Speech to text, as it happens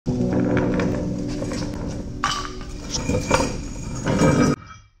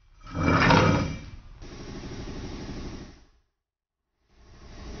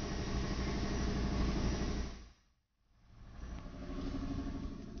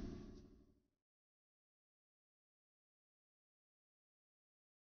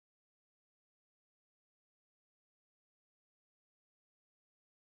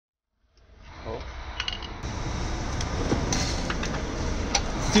Oh.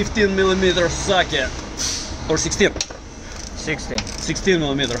 15mm socket, or 16?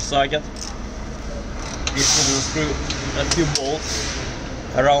 16mm socket. This will screw a few bolts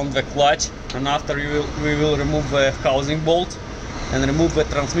around the clutch, and after we will remove the housing bolt and remove the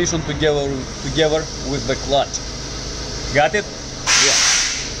transmission together with the clutch. Got it? Yeah.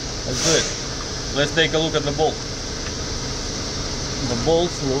 Let's do it. Let's take a look at the bolt. The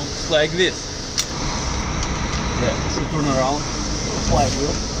bolts looks like this. Yeah, should turn around the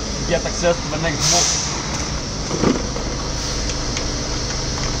flywheel to get access to the next bolt.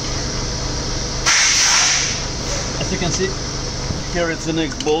 As you can see, here it's the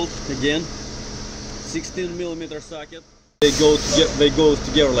next bolt again. 16mm socket. They go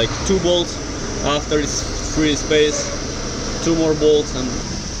together like two bolts. After it's free space, two more bolts, and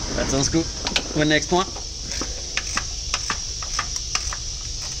let's unscrew the next one.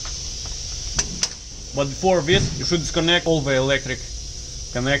 But before this, you should disconnect all the electric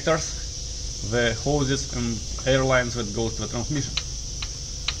connectors, the hoses and air lines that goes to the transmission.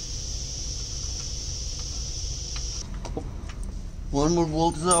 One more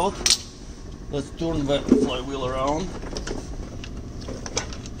bolt is out. Let's turn the flywheel around.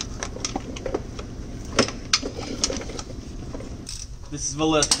 This is the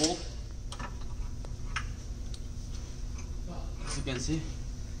last bolt. As you can see,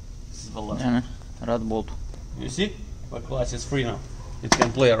 this is the last. Yeah, red bolt. You see? The clutch is free now. It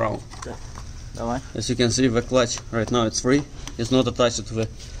can play around. Okay. Давай. As you can see, the clutch right now it's free. It's not attached to the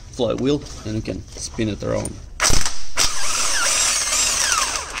flywheel, and you can spin it around.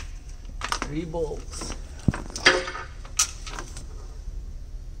 3 bolts.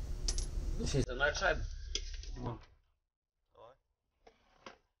 This is the right side.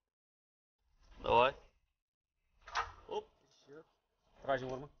 Давай. Оп, еще. Трать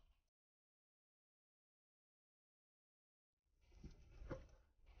ворма.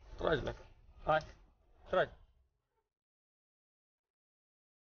 Трать, блядь. Ай. Трать.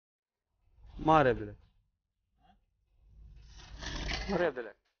 Маре, блядь. Маре,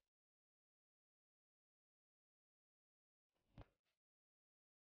 блядь.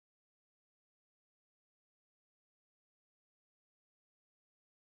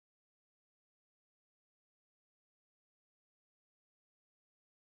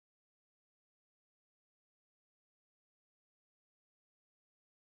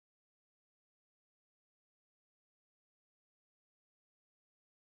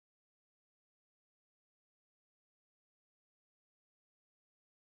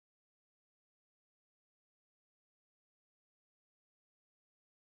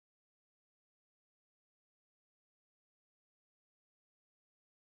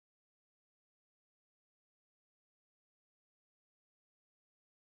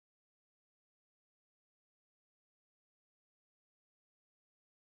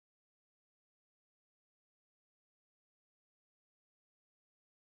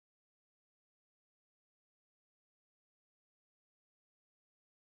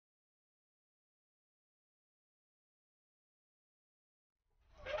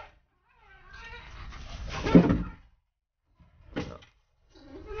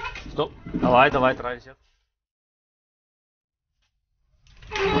 Стоп. Давай, трать.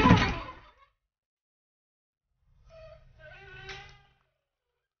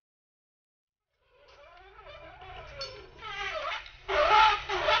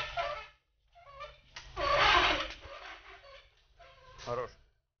 Хорош.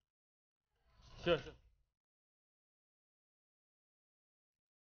 Все.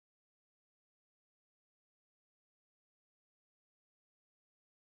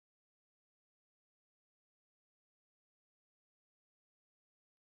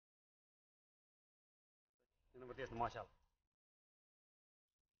 Number 10 maşallah.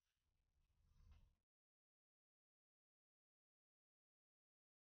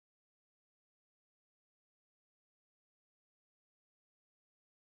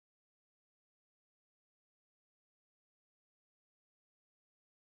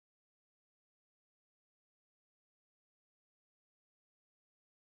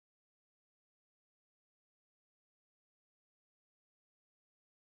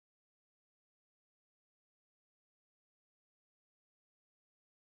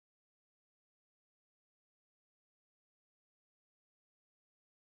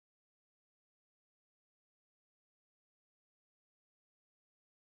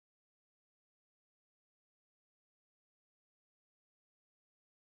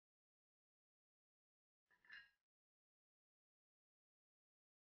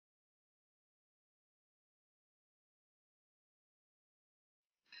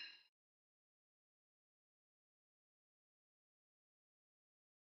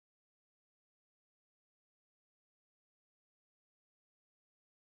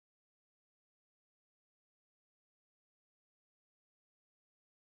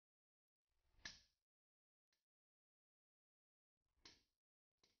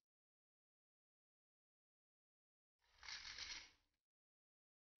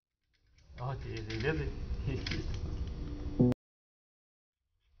 Okay, железный.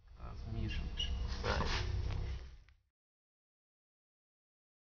 Transmission.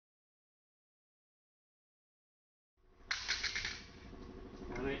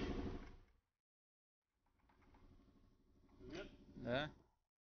 Right. Да?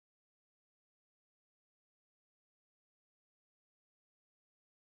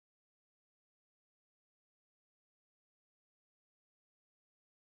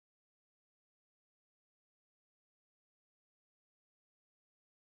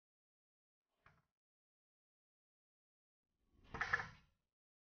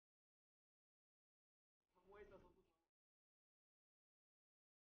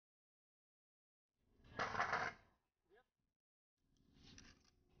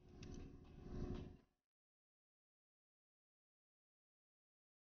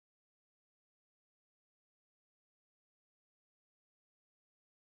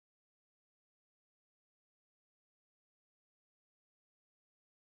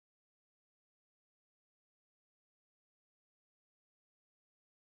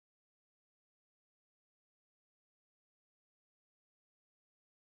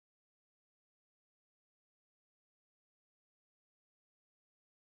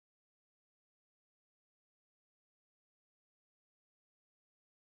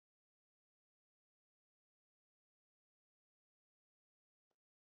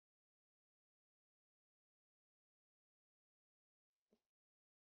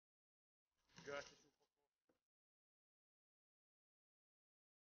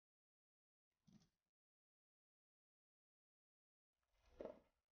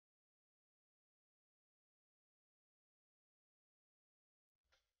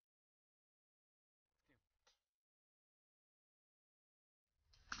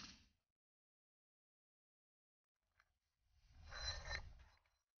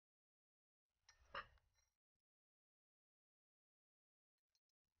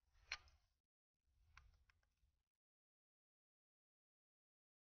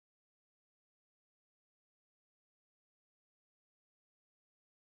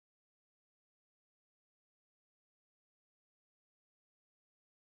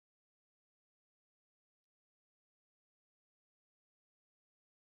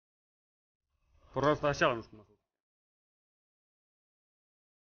 Просто сяду.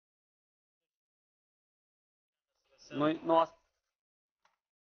 Ну, а